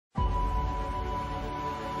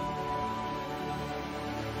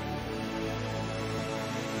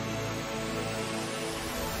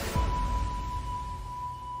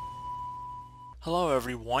Hello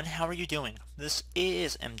everyone, how are you doing? This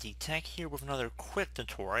is MD Tech here with another quick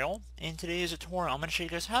tutorial. In today's tutorial, I'm going to show you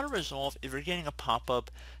guys how to resolve if you're getting a pop-up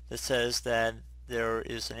that says that there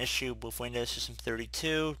is an issue with Windows System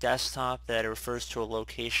 32 desktop that it refers to a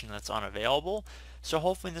location that's unavailable. So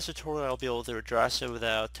hopefully in this tutorial I'll be able to address it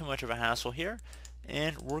without too much of a hassle here.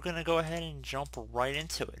 And we're going to go ahead and jump right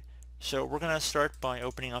into it. So we're going to start by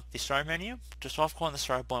opening up the start menu. Just off-click on the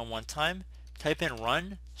start button one time. Type in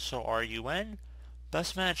run, so R-U-N.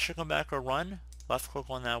 Best match should come back or run. Left click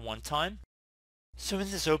on that one time. So in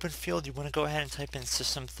this open field, you want to go ahead and type in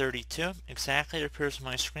System32. Exactly it appears on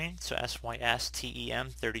my screen. So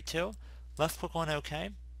SYSTEM32. Left click on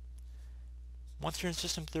OK. Once you're in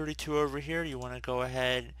System32 over here, you want to go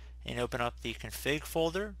ahead and open up the config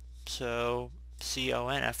folder. So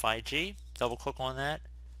CONFIG. Double click on that.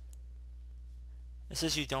 It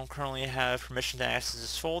says you don't currently have permission to access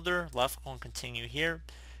this folder. Left click on continue here.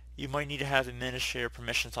 You might need to have administrator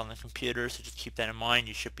permissions on the computer, so just keep that in mind.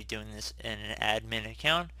 You should be doing this in an admin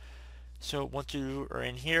account. So once you are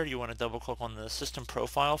in here, you want to double click on the system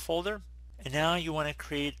profile folder. And now you want to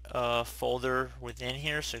create a folder within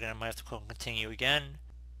here, so again I might have to click on continue again.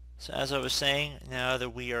 So as I was saying, now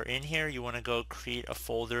that we are in here, you want to go create a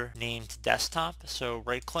folder named desktop. So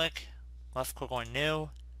right click, left click on new,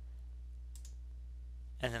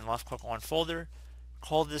 and then left click on folder.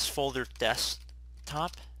 Call this folder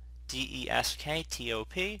desktop.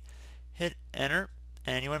 DESKTOP, hit enter,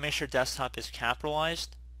 and you want to make sure desktop is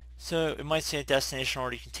capitalized. So it might say destination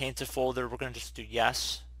already contains a folder. We're going to just do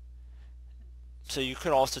yes. So you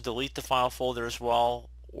could also delete the file folder as well,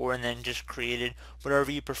 or and then just create it, whatever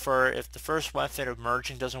you prefer. If the first method of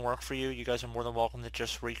merging doesn't work for you, you guys are more than welcome to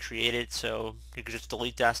just recreate it. So you could just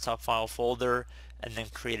delete desktop file folder and then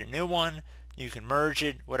create a new one. You can merge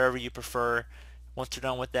it, whatever you prefer. Once you're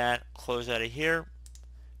done with that, close out of here.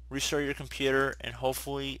 Restart your computer, and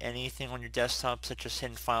hopefully anything on your desktop such as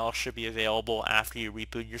hidden files should be available after you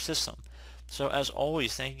reboot your system. So as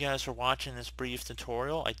always, thank you guys for watching this brief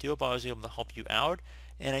tutorial. I do hope I was able to help you out,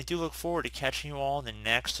 and I do look forward to catching you all in the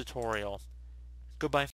next tutorial. Goodbye.